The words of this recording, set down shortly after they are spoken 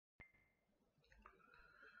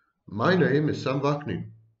My name is Sam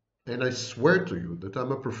Vaknin, and I swear to you that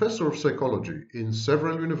I'm a professor of psychology in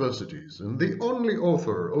several universities and the only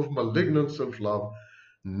author of Malignant Self-Love,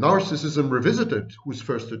 Narcissism Revisited, whose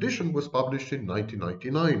first edition was published in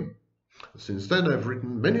 1999. Since then, I've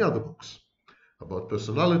written many other books about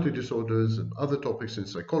personality disorders and other topics in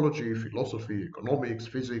psychology, philosophy, economics,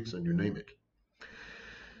 physics, and you name it.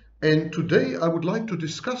 And today I would like to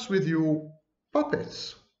discuss with you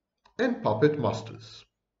puppets and puppet masters.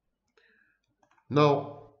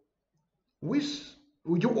 Now,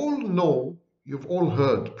 you all know, you've all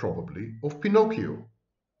heard probably of Pinocchio.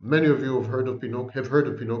 Many of you have heard of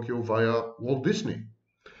Pinocchio via Walt Disney,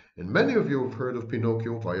 and many of you have heard of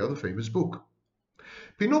Pinocchio via the famous book.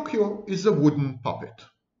 Pinocchio is a wooden puppet.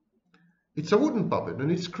 It's a wooden puppet,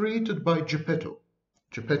 and it's created by Geppetto.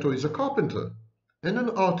 Geppetto is a carpenter and an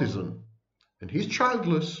artisan, and he's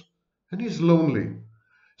childless and he's lonely.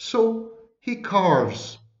 So he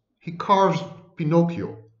carves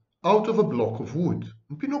Pinocchio out of a block of wood.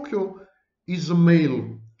 And Pinocchio is a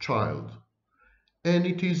male child, and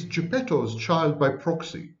it is Geppetto's child by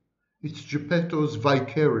proxy. It's Geppetto's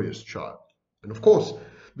vicarious child. And of course,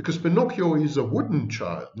 because Pinocchio is a wooden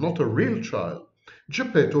child, not a real child,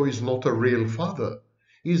 Geppetto is not a real father.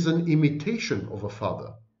 He is an imitation of a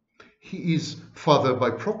father. He is father by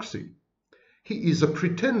proxy. He is a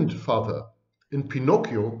pretend father, and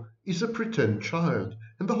Pinocchio is a pretend child,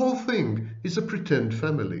 and the whole thing is a pretend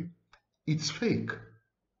family. It's fake.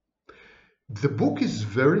 The book is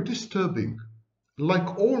very disturbing,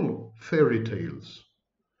 like all fairy tales,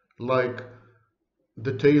 like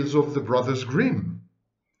the tales of the Brothers Grimm,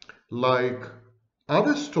 like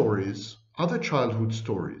other stories, other childhood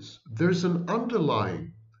stories. There's an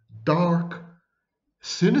underlying, dark,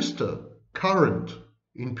 sinister current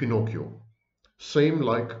in Pinocchio, same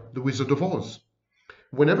like The Wizard of Oz.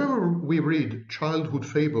 Whenever we read childhood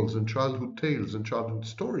fables and childhood tales and childhood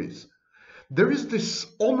stories, there is this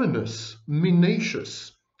ominous,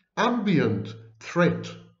 minacious, ambient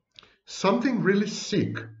threat, something really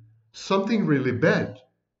sick, something really bad.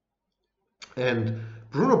 And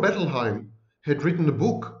Bruno Bettelheim had written a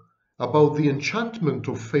book about the enchantment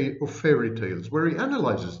of fairy tales, where he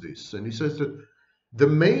analyzes this, and he says that the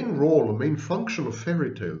main role, the main function of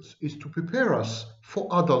fairy tales is to prepare us for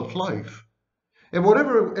adult life. And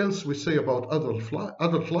whatever else we say about adult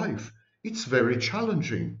life, it's very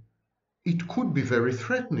challenging. It could be very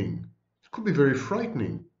threatening. It could be very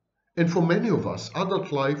frightening. And for many of us,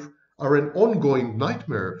 adult life are an ongoing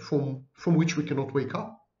nightmare from which we cannot wake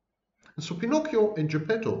up. And so Pinocchio and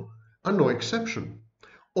Geppetto are no exception.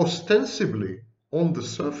 Ostensibly, on the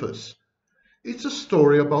surface, it's a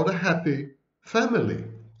story about a happy family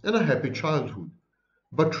and a happy childhood.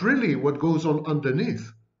 But really what goes on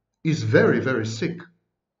underneath is very, very sick.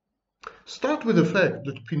 Start with the fact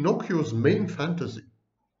that Pinocchio's main fantasy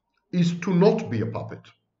is to not be a puppet.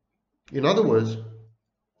 In other words,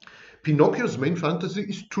 Pinocchio's main fantasy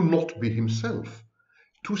is to not be himself,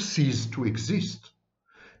 to cease to exist.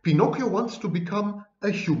 Pinocchio wants to become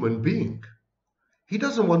a human being. He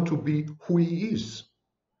doesn't want to be who he is.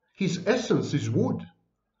 His essence is wood.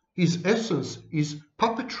 His essence is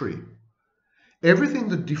puppetry. Everything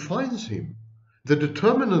that defines him, the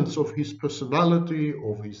determinants of his personality,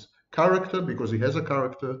 of his character, because he has a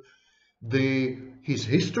character, his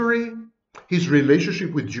history, his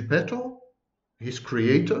relationship with Geppetto, his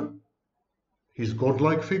creator, his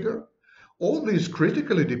godlike figure, all these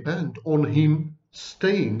critically depend on him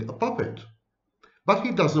staying a puppet. But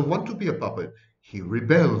he doesn't want to be a puppet. He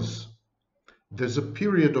rebels. There's a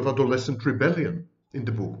period of adolescent rebellion in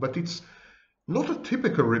the book, but it's not a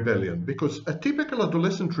typical rebellion, because a typical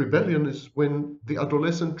adolescent rebellion is when the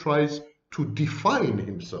adolescent tries to define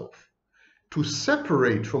himself, to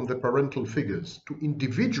separate from the parental figures, to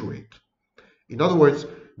individuate. In other words,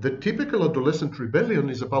 the typical adolescent rebellion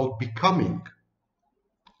is about becoming,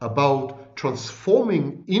 about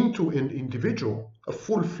transforming into an individual, a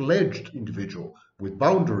full-fledged individual with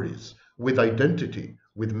boundaries, with identity,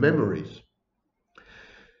 with memories.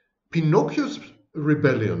 Pinocchio's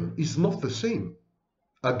rebellion is not the same.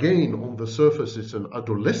 Again, on the surface, it's an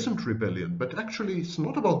adolescent rebellion, but actually it's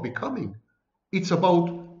not about becoming. It's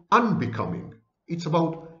about unbecoming. It's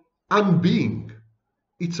about unbeing.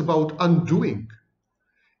 It's about undoing.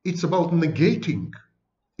 It's about negating.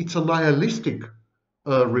 It's a nihilistic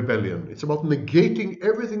rebellion. It's about negating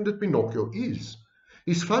everything that Pinocchio is.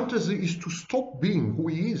 His fantasy is to stop being who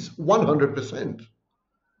he is 100%.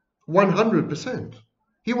 100%.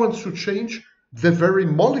 He wants to change the very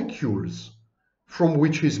molecules from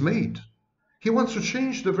which he's made. He wants to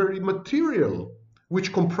change the very material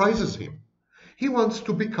which comprises him. He wants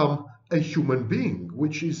to become a human being,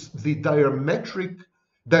 which is the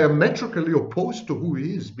diametrically opposed to who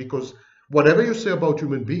he is, because whatever you say about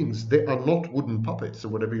human beings, they are not wooden puppets.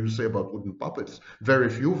 And whatever you say about wooden puppets, very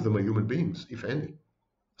few of them are human beings, if any.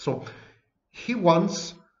 So he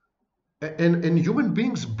wants, and human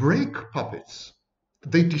beings break puppets.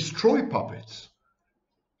 They destroy puppets.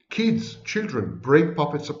 Kids, children, break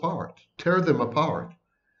puppets apart, tear them apart.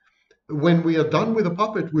 When we are done with a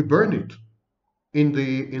puppet, we burn it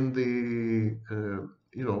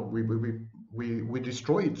we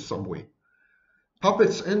destroy it some way.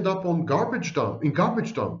 Puppets end up in garbage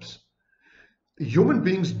dumps. Human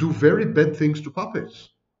beings do very bad things to puppets.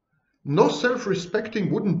 No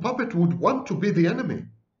self-respecting wooden puppet would want to be the enemy.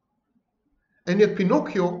 And yet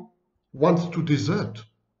Pinocchio wants to desert,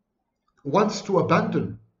 wants to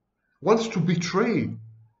abandon, wants to betray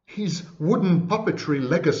his wooden puppetry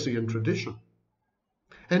legacy and tradition.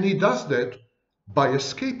 And he does that by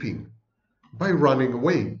escaping, by running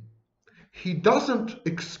away. He doesn't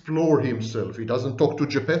explore himself. He doesn't talk to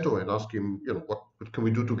Geppetto and ask him, what can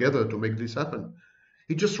we do together to make this happen?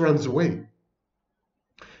 He just runs away.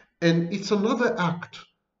 And it's another act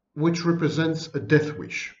which represents a death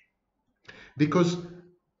wish. Because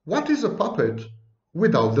what is a puppet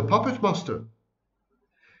without the puppet master?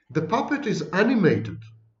 The puppet is animated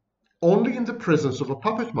only in the presence of a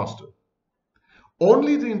puppet master.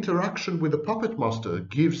 Only the interaction with the puppet master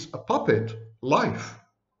gives a puppet life.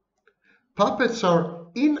 Puppets are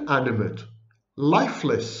inanimate,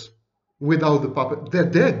 lifeless without the puppet. They're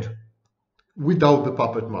dead without the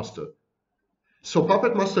puppet master. So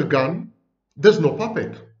puppet master gone, there's no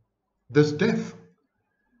puppet. There's death.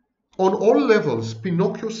 On all levels,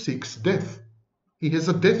 Pinocchio seeks death. He has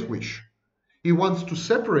a death wish. He wants to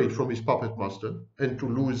separate from his puppet master and to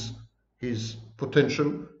lose his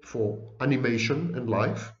potential for animation and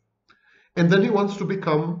life. And then he wants to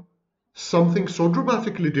become something so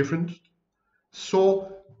dramatically different,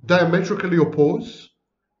 so diametrically opposed,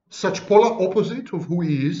 such polar opposite of who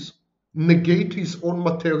he is, negate his own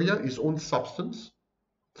materia, his own substance.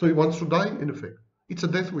 So he wants to die, in effect. It's a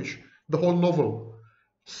death wish. The whole novel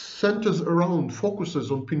centers around,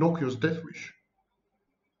 focuses on Pinocchio's death wish.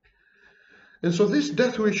 And so this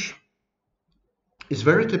death wish is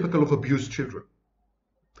very typical of abused children.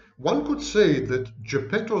 One could say that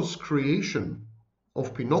Geppetto's creation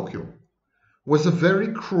of Pinocchio was a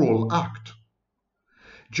very cruel act.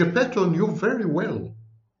 Geppetto knew very well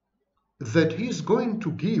that he's going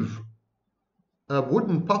to give a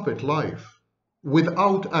wooden puppet life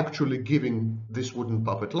without actually giving this wooden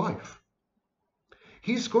puppet life.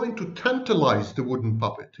 He's going to tantalize the wooden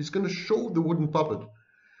puppet. He's going to show the wooden puppet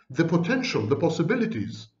the potential, the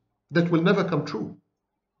possibilities that will never come true.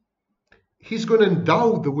 He's going to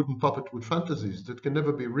endow the wooden puppet with fantasies that can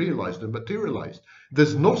never be realized and materialized.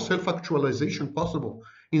 There's no self-actualization possible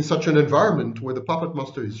in such an environment where the puppet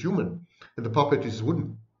master is human and the puppet is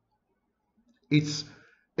wooden. It's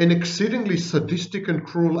an exceedingly sadistic and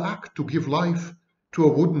cruel act to give life to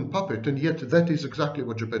a wooden puppet, and yet that is exactly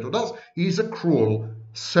what Geppetto does. He is a cruel,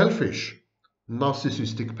 selfish,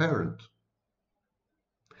 narcissistic parent.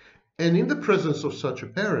 And in the presence of such a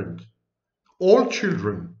parent, all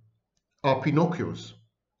children are Pinocchios.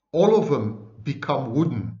 All of them become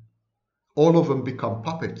wooden. All of them become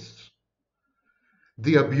puppets.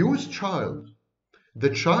 The abused child, the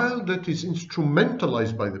child that is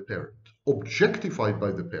instrumentalized by the parent, objectified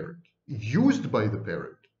by the parent, used by the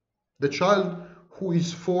parent, the child who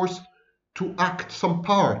is forced to act some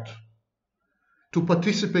part, to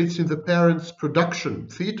participate in the parent's production,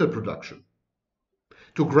 theater production,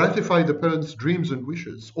 to gratify the parent's dreams and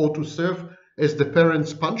wishes, or to serve as the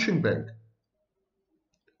parent's punching bag,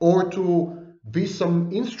 or to be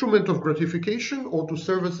some instrument of gratification, or to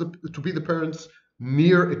serve as to be the parent's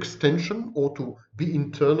mere extension, or to be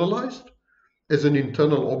internalized as an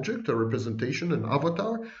internal object, a representation, an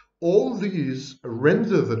avatar. All these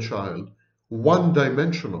render the child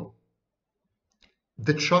one-dimensional.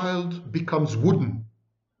 The child becomes wooden.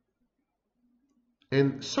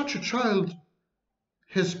 And such a child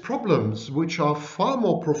has problems which are far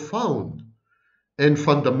more profound and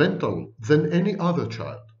fundamental than any other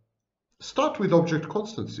child. Start with object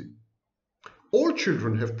constancy. All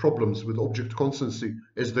children have problems with object constancy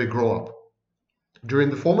as they grow up. During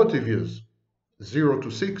the formative years, 0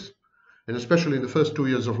 to 6, and especially in the first 2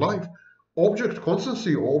 years of life, object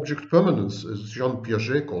constancy or object permanence, as Jean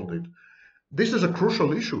Piaget called it, this is a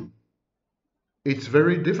crucial issue. It's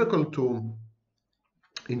very difficult to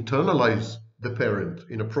internalize the parent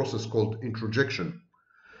in a process called introjection.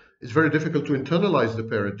 It's very difficult to internalize the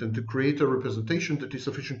parent and to create a representation that is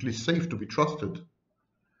sufficiently safe to be trusted.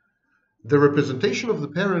 The representation of the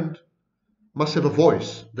parent must have a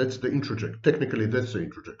voice. That's the introject. Technically, that's the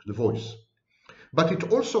introject, the voice. But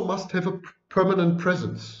it also must have a permanent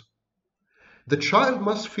presence. The child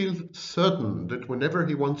must feel certain that whenever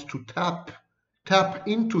he wants to tap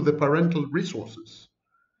into the parental resources,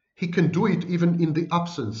 he can do it even in the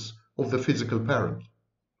absence of the physical parent.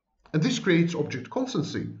 And this creates object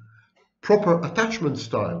constancy, proper attachment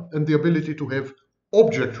style, and the ability to have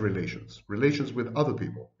object relations, relations with other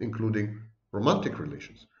people, including romantic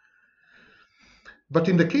relations. But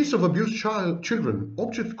in the case of abused children,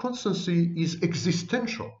 object constancy is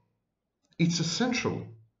existential. It's essential.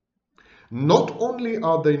 Not only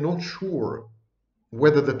are they not sure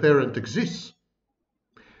whether the parent exists,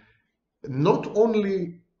 not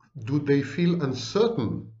only do they feel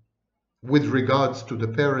uncertain with regards to the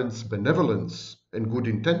parent's benevolence and good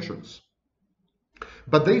intentions,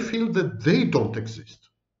 but they feel that they don't exist.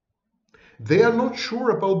 They are not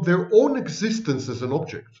sure about their own existence as an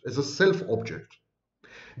object, as a self-object.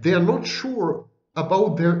 They are not sure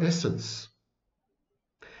about their essence.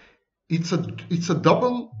 It's a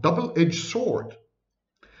double-edged sword.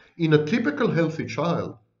 In a typical healthy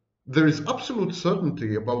child, there is absolute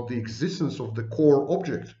certainty about the existence of the core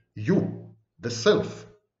object, you, the self.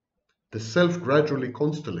 The self gradually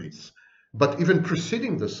constellates, but even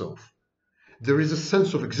preceding the self, there is a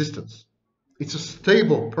sense of existence. It's a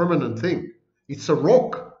stable, permanent thing. It's a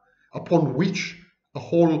rock upon which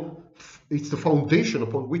it's the foundation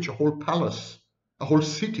upon which a whole palace, a whole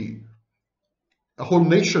city, a whole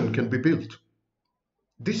nation can be built.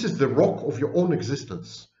 This is the rock of your own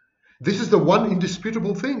existence. This is the one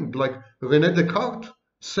indisputable thing, like René Descartes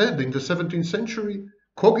said in the 17th century,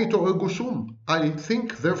 cogito ergo sum, I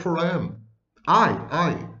think, therefore I am.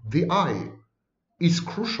 The I, is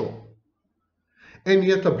crucial. And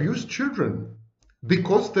yet abused children,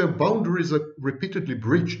 because their boundaries are repeatedly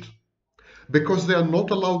breached, because they are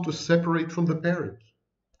not allowed to separate from the parent,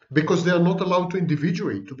 because they are not allowed to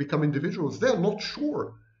individuate, to become individuals, they are not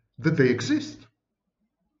sure that they exist.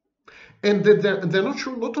 And they're not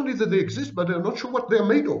sure not only that they exist, but they're not sure what they're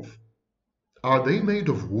made of. Are they made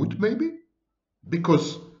of wood, maybe?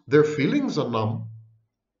 Because their feelings are numb.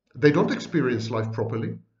 They don't experience life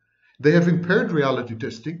properly. They have impaired reality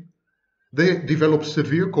testing. They develop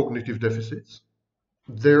severe cognitive deficits.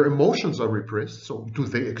 Their emotions are repressed. So do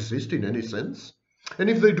they exist in any sense?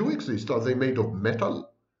 And if they do exist, are they made of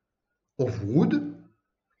metal? Of wood?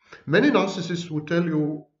 Many narcissists would tell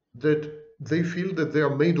you that they feel that they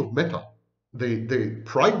are made of metal. They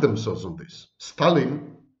pride themselves on this.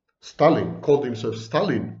 Stalin called himself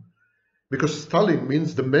Stalin because Stalin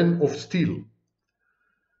means the man of steel.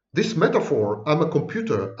 This metaphor, I'm a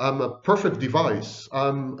computer, I'm a perfect device,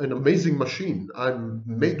 I'm an amazing machine, I'm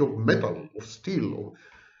made of metal, of steel.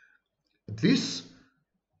 This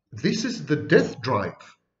is the death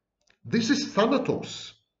drive. This is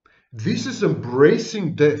Thanatos. This is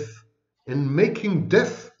embracing death and making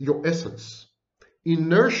death your essence.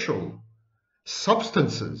 Inertial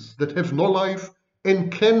substances that have no life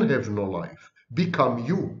and can have no life become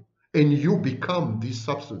you, and you become these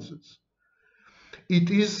substances. It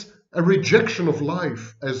is a rejection of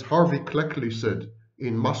life, as Harvey Cleckley said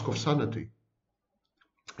in Mask of Sanity.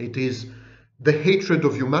 It is the hatred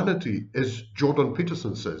of humanity, as Jordan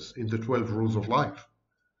Peterson says in the 12 Rules of Life.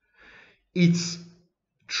 It's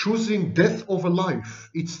choosing death over life.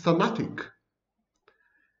 It's thanatic.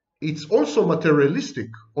 It's also materialistic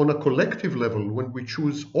on a collective level. When we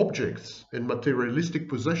choose objects and materialistic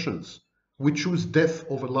possessions, we choose death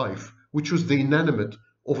over life. We choose the inanimate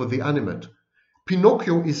over the animate.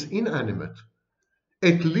 Pinocchio is inanimate.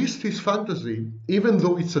 At least his fantasy, even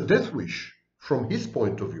though it's a death wish from his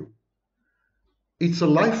point of view, it's a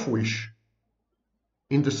life wish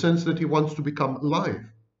in the sense that he wants to become alive.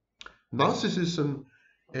 Narcissists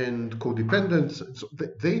and codependents,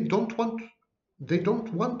 they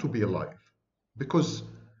don't want to be alive because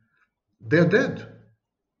they're dead.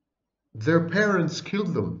 Their parents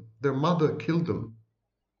killed them. Their mother killed them.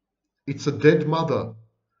 It's a dead mother,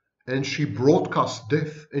 and she broadcast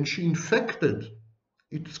death, and she infected.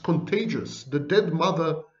 It's contagious. The dead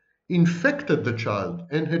mother infected the child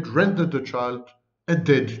and had rendered the child a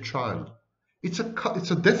dead child. It's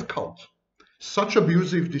a death cult. Such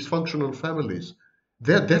abusive, dysfunctional families,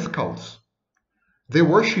 they're death cults. They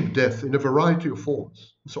worship death in a variety of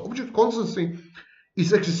forms. So object constancy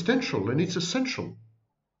is existential and it's essential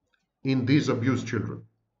in these abused children.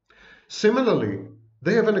 Similarly,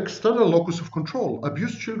 they have an external locus of control.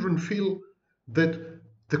 Abused children feel that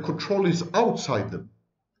the control is outside them.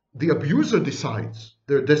 The abuser decides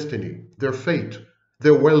their destiny, their fate,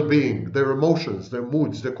 their well-being, their emotions, their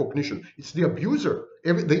moods, their cognition. It's the abuser.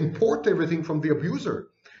 They import everything from the abuser.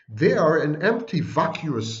 They are an empty,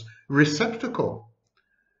 vacuous receptacle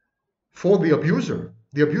for the abuser.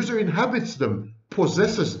 The abuser inhabits them,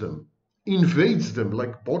 possesses them, invades them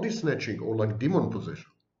like body snatching or like demon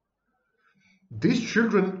possession. These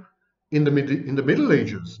children in the Middle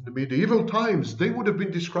Ages, the medieval times, they would have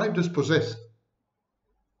been described as possessed.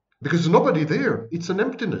 Because there's nobody there. It's an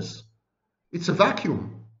emptiness. It's a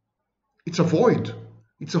vacuum. It's a void.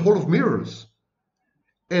 It's a hall of mirrors.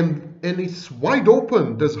 And it's wide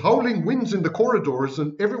open. There's howling winds in the corridors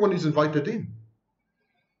and everyone is invited in.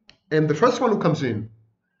 And the first one who comes in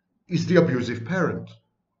is the abusive parent.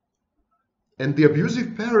 And the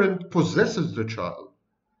abusive parent possesses the child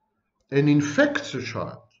and infects the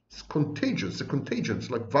child. It's contagious. The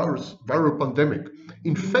contagions, like viral pandemic,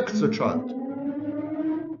 infects the child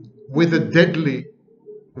with a deadly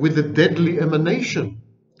emanation,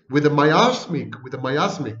 with a miasmic,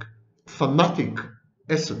 fanatic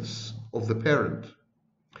essence of the parent.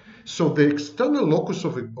 So the external locus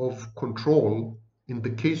of control in the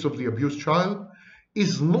case of the abused child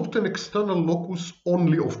is not an external locus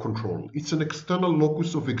only of control. It's an external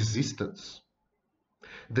locus of existence.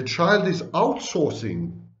 The child is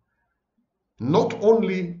outsourcing not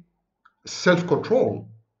only self-control,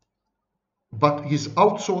 but he's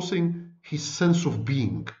outsourcing his sense of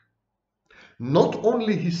being. Not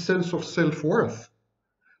only his sense of self-worth,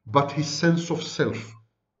 but his sense of self.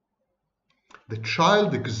 The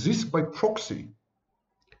child exists by proxy,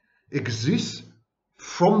 exists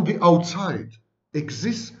from the outside,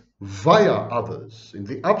 exists via others. In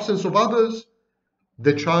the absence of others,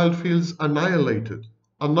 the child feels annihilated,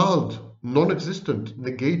 annulled, non-existent,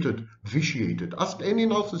 negated, vitiated. Ask any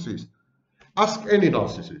narcissist. Ask any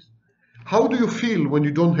narcissist. How do you feel when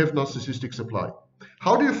you don't have narcissistic supply?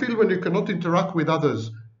 How do you feel when you cannot interact with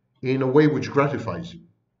others in a way which gratifies you?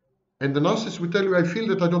 And the narcissist will tell you, I feel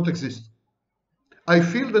that I don't exist. I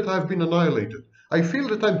feel that I've been annihilated. I feel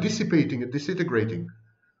that I'm dissipating and disintegrating.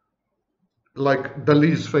 Like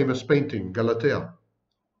Dali's famous painting, Galatea.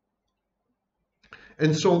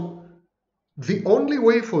 And so the only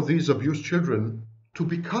way for these abused children to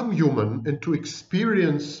become human and to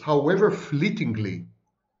experience, however fleetingly,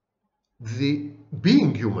 the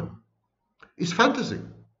being human is fantasy.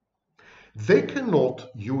 They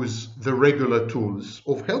cannot use the regular tools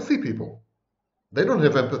of healthy people. They don't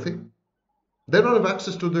have empathy. They don't have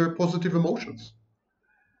access to their positive emotions.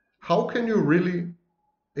 How can you really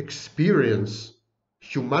experience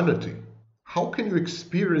humanity? How can you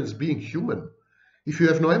experience being human if you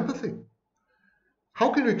have no empathy?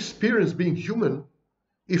 How can you experience being human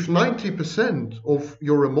if 90% of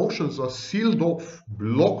your emotions are sealed off,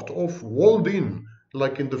 blocked off, walled in,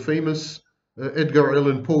 like in the famous Edgar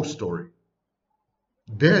Allan Poe story?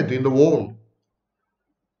 Dead in the wall.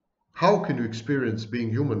 How can you experience being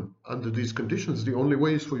human under these conditions? The only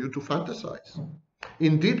way is for you to fantasize.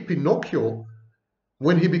 Indeed, Pinocchio,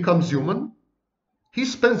 when he becomes human, he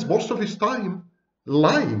spends most of his time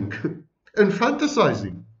lying and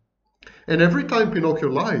fantasizing. And every time Pinocchio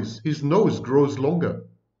lies, his nose grows longer.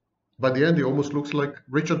 By the end, he almost looks like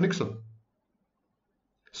Richard Nixon.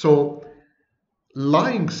 So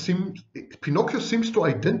Pinocchio seems to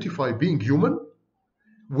identify being human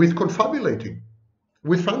with confabulating,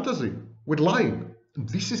 with fantasy, with lying.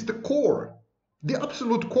 This is the core, the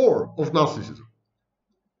absolute core of narcissism.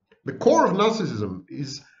 The core of narcissism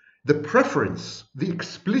is the preference, the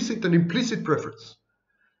explicit and implicit preference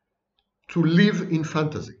to live in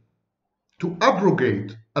fantasy, to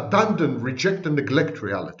abrogate, abandon, reject, and neglect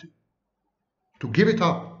reality, to give it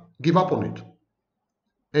up, give up on it,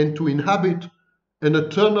 and to inhabit an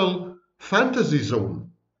eternal fantasy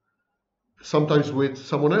zone, sometimes with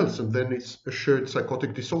someone else, and then it's a shared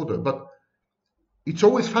psychotic disorder, but it's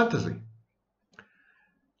always fantasy.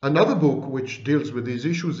 Another book which deals with these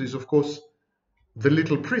issues is, of course, The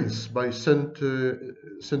Little Prince by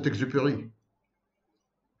Saint-Exupéry.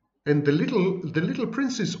 And the little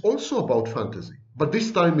Prince is also about fantasy, but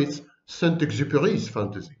this time it's Saint-Exupéry's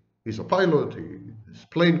fantasy. He's a pilot, his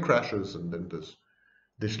plane crashes, and then there's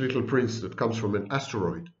this little prince that comes from an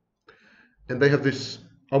asteroid. And they have this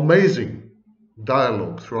amazing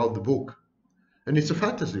dialogue throughout the book. And it's a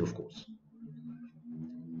fantasy, of course.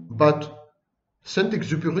 But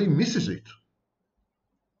Saint-Exupéry misses it.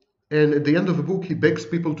 And at the end of the book, he begs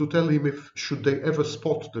people to tell him if should they ever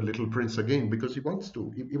spot the little prince again, because he wants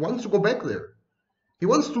to. He wants to go back there. He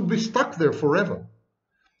wants to be stuck there forever.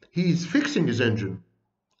 He is fixing his engine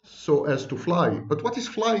so as to fly. But what is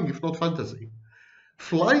flying if not fantasy?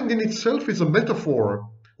 Flying in itself is a metaphor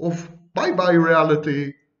of bye-bye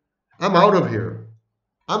reality. I'm out of here.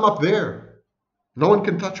 I'm up there. No one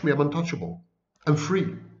can touch me. I'm untouchable. I'm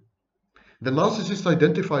free. The narcissist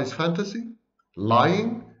identifies fantasy,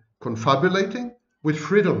 lying, confabulating with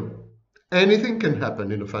freedom. Anything can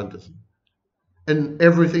happen in a fantasy. And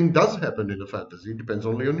everything does happen in a fantasy. It depends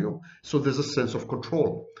only on you. So there's a sense of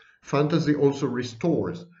control. Fantasy also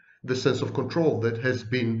restores the sense of control that has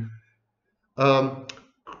been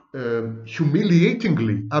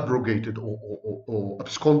humiliatingly abrogated or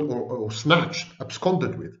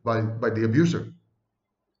absconded with by the abuser.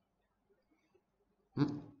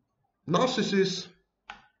 Narcissists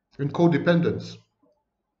and codependents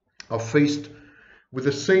are faced with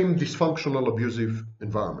the same dysfunctional abusive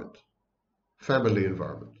environment, family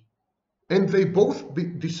environment. And they both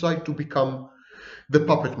decide to become the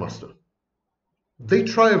puppet master. They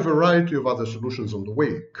try a variety of other solutions on the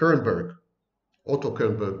way. Otto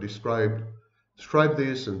Kernberg described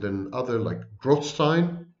this, and then other like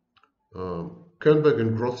Grothstein. Kernberg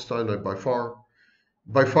and Grothstein are by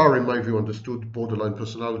far, in my view, understood borderline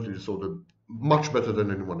personality disorder much better than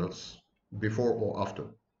anyone else, before or after.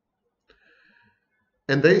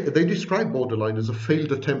 And they describe borderline as a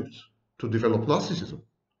failed attempt to develop narcissism.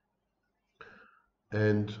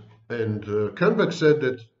 And Kernberg said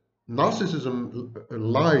that narcissism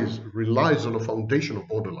relies on a foundation of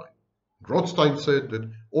borderline. Rothstein said that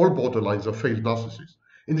all borderlines are failed narcissists.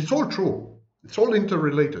 And it's all true. It's all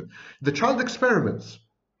interrelated. The child experiments.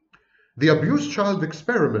 The abused child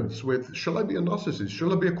experiments with, shall I be a narcissist?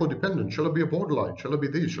 Shall I be a codependent? Shall I be a borderline? Shall I be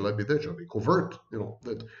this? Shall I be that? Shall I be covert?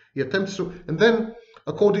 That he attempts to, and then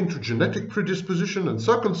according to genetic predisposition and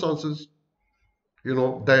circumstances,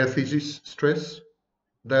 diathesis stress.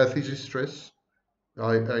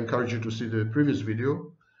 I encourage you to see the previous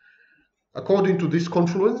video. According to this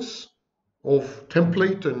confluence of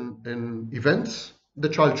template and events, the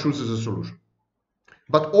child chooses a solution.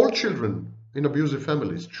 But all children in abusive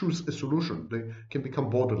families choose a solution. They can become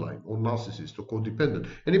borderline or narcissist or codependent.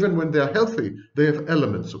 And even when they are healthy, they have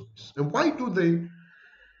elements of this. And why do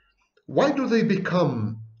they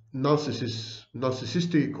become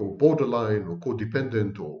narcissistic or borderline or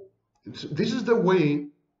codependent? This is the way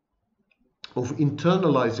of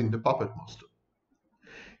internalizing the puppet master.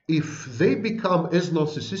 If they become as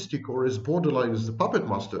narcissistic or as borderline as the puppet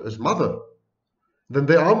master, as mother, then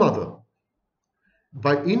they are mother.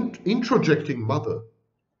 By introjecting mother,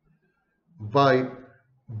 by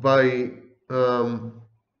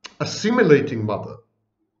assimilating mother,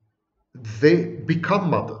 they become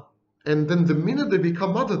mother. And then the minute they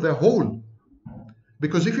become mother, they're whole.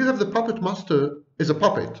 Because if you have the puppet master as a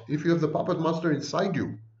puppet, if you have the puppet master inside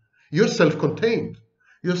you, you're self-contained,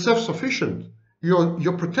 you're self-sufficient,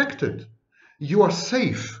 you're protected, you are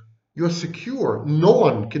safe, you're secure. No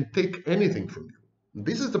one can take anything from you.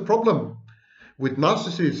 This is the problem with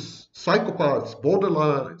narcissists, psychopaths,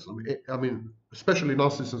 borderlines, I mean, especially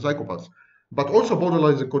narcissists and psychopaths, but also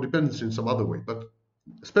borderlines and codependency in some other way, but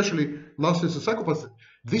especially narcissists and psychopaths.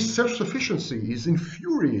 This self-sufficiency is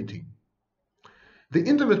infuriating. The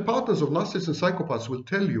intimate partners of narcissists and psychopaths will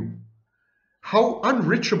tell you how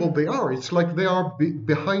unreachable they are. It's like they are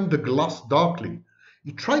behind the glass darkly.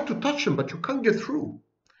 You try to touch them, but you can't get through.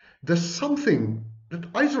 There's something that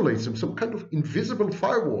isolates them, some kind of invisible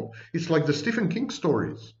firewall. It's like the Stephen King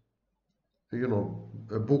stories,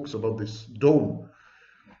 books about this dome.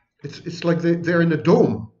 It's like they're in a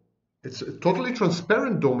dome. It's a totally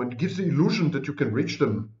transparent dome, and it gives the illusion that you can reach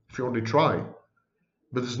them if you only try.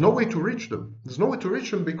 But there's no way to reach them. There's no way to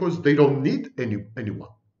reach them because they don't need anyone.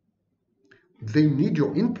 They need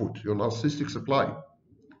your input, your narcissistic supply.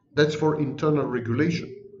 That's for internal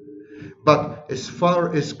regulation. But as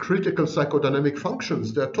far as critical psychodynamic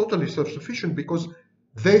functions, they're totally self-sufficient because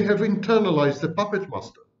they have internalized the puppet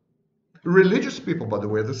master. Religious people, by the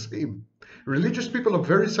way, are the same. Religious people are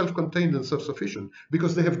very self-contained and self-sufficient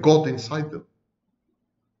because they have God inside them.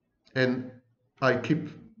 And I keep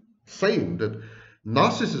saying that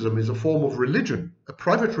narcissism is a form of religion, a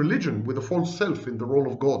private religion with a false self in the role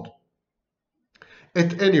of God.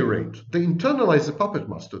 At any rate, they internalize the puppet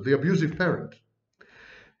master, the abusive parent.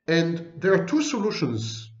 And there are two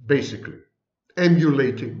solutions, basically: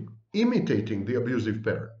 emulating, imitating the abusive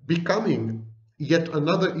parent, becoming yet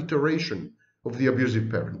another iteration of the abusive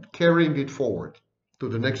parent, carrying it forward to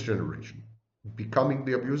the next generation. Becoming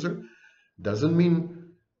the abuser doesn't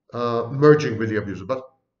mean merging with the abuser, but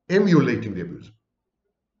emulating the abuser.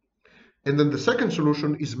 And then the second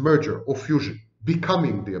solution is merger or fusion,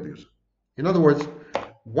 becoming the abuser. In other words,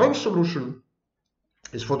 one solution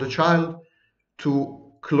is for the child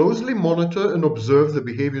to closely monitor and observe the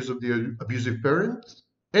behaviors of the abusive parents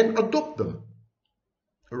and adopt them.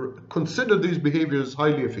 Consider these behaviors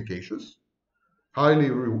highly efficacious,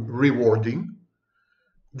 highly rewarding.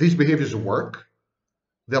 These behaviors work.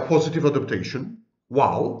 They are positive adaptation.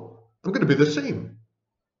 Wow, I'm going to be the same.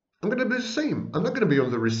 I'm going to be the same. I'm not going to be on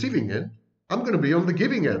the receiving end. I'm going to be on the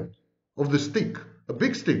giving end of the stick, a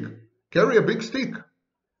big stick. Carry a big stick.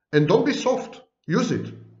 And don't be soft. Use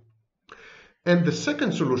it. And the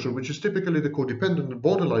second solution, which is typically the codependent and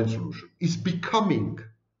borderline solution, is becoming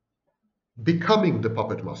the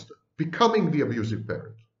puppet master, becoming the abusive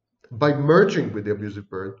parent, by merging with the abusive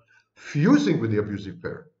parent, fusing with the abusive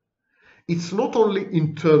parent. It's not only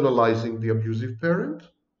internalizing the abusive parent,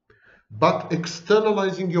 but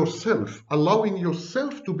externalizing yourself, allowing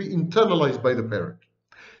yourself to be internalized by the parent.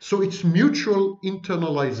 So it's mutual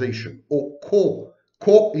internalization or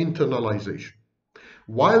co-internalization.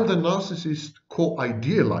 While the narcissist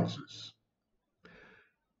co-idealizes,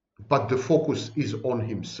 but the focus is on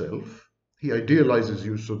himself, he idealizes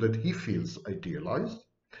you so that he feels idealized.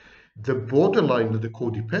 The borderline, the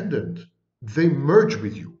codependent, they merge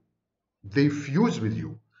with you. They fuse with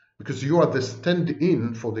you because you are the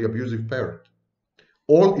stand-in for the abusive parent.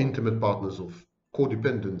 All intimate partners of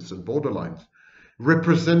codependents and borderlines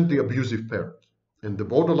represent the abusive parent. And the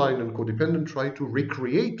borderline and codependent try to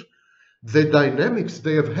recreate the dynamics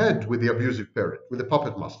they have had with the abusive parent, with the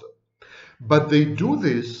puppet master. But they do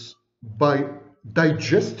this by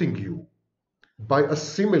digesting you, by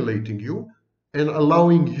assimilating you, and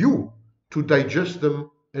allowing you to digest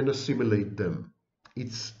them and assimilate them.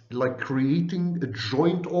 It's like creating a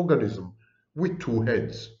joint organism with two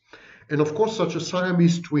heads. And of course, such a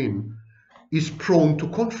Siamese twin is prone to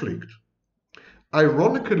conflict.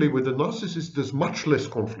 Ironically, with the narcissist, there's much less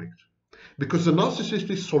conflict because the narcissist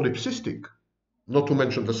is solipsistic, not to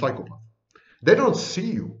mention the psychopath. They don't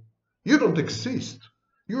see you. You don't exist.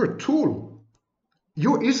 You're a tool.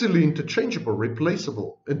 You're easily interchangeable,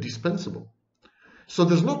 replaceable, and dispensable. So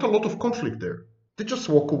there's not a lot of conflict there. They just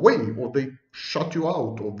walk away, or they shut you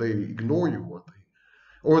out, or they ignore you,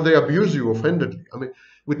 or they abuse you offhandedly. I mean,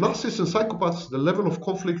 with narcissists and psychopaths, the level of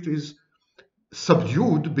conflict is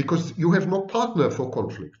subdued because you have no partner for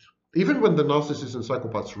conflict. Even when the narcissists and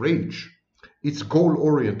psychopaths rage, it's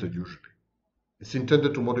goal-oriented usually. It's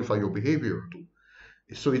intended to modify your behavior.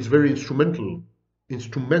 So it's very instrumental.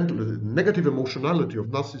 The negative emotionality of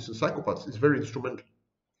narcissists and psychopaths is very instrumental.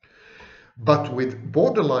 But with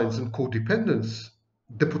borderlines and codependents,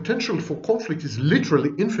 the potential for conflict is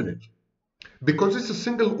literally infinite because it's a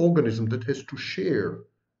single organism that has to share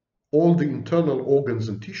all the internal organs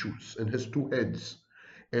and tissues and has two heads.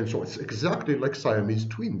 And so it's exactly like Siamese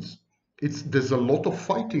twins. There's a lot of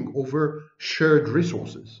fighting over shared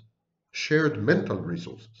resources, shared mental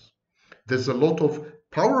resources. There's a lot of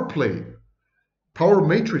power play, power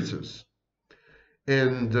matrices.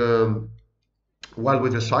 And while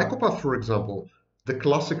with a psychopath, for example, the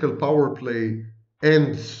classical power play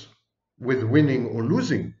ends with winning or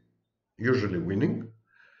losing, usually winning.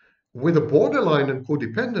 With a borderline and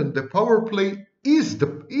codependent, the power play is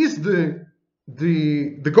the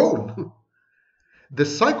goal. The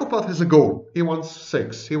psychopath has a goal. He wants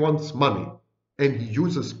sex, he wants money, and he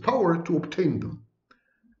uses power to obtain them.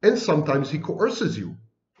 And sometimes he coerces you,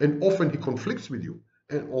 and often he conflicts with you,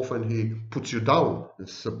 and often he puts you down and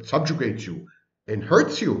subjugates you and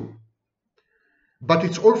hurts you. But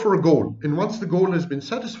it's all for a goal. And once the goal has been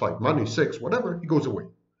satisfied, money, sex, whatever, he goes away.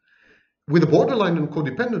 With a borderline and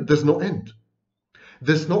codependent, there's no end.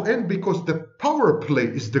 There's no end because the power play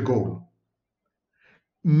is the goal.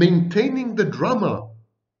 Maintaining the drama,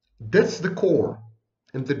 that's the core.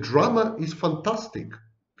 And the drama is fantastic.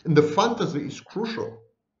 And the fantasy is crucial,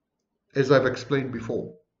 as I've explained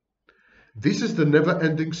before. This is the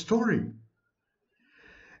never-ending story.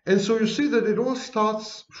 And so you see that it all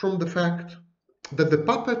starts from the fact that the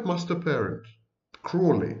puppet master parent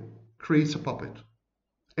cruelly creates a puppet.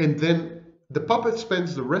 And then the puppet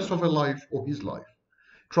spends the rest of her life or his life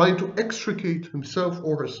trying to extricate himself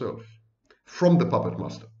or herself from the puppet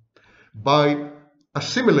master by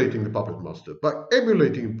assimilating the puppet master, by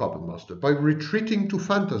emulating the puppet master, by retreating to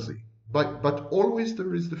fantasy. But always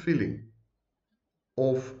there is the feeling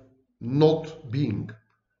of not being,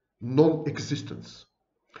 non-existence.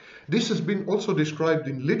 This has been also described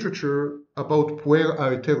in literature about puer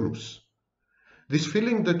aeternus, this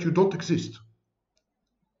feeling that you don't exist,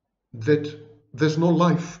 that there's no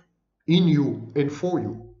life in you and for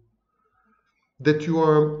you, that you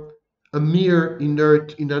are a mere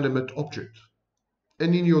inert, inanimate object.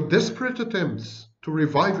 And in your desperate attempts to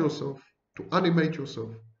revive yourself, to animate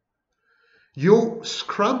yourself, you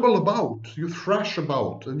scramble about, you thrash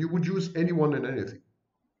about, and you would use anyone and anything.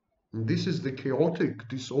 And this is the chaotic,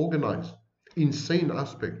 disorganized, insane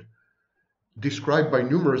aspect described by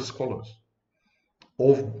numerous scholars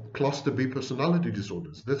of cluster B personality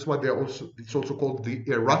disorders. That's why it's also called the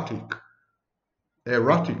erratic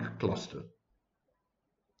cluster.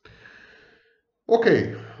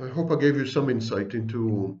 Okay, I hope I gave you some insight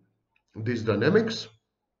into these dynamics,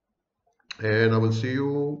 and I will see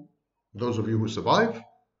you, those of you who survive,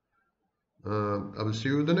 I will see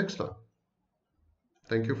you the next time.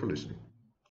 Thank you for listening.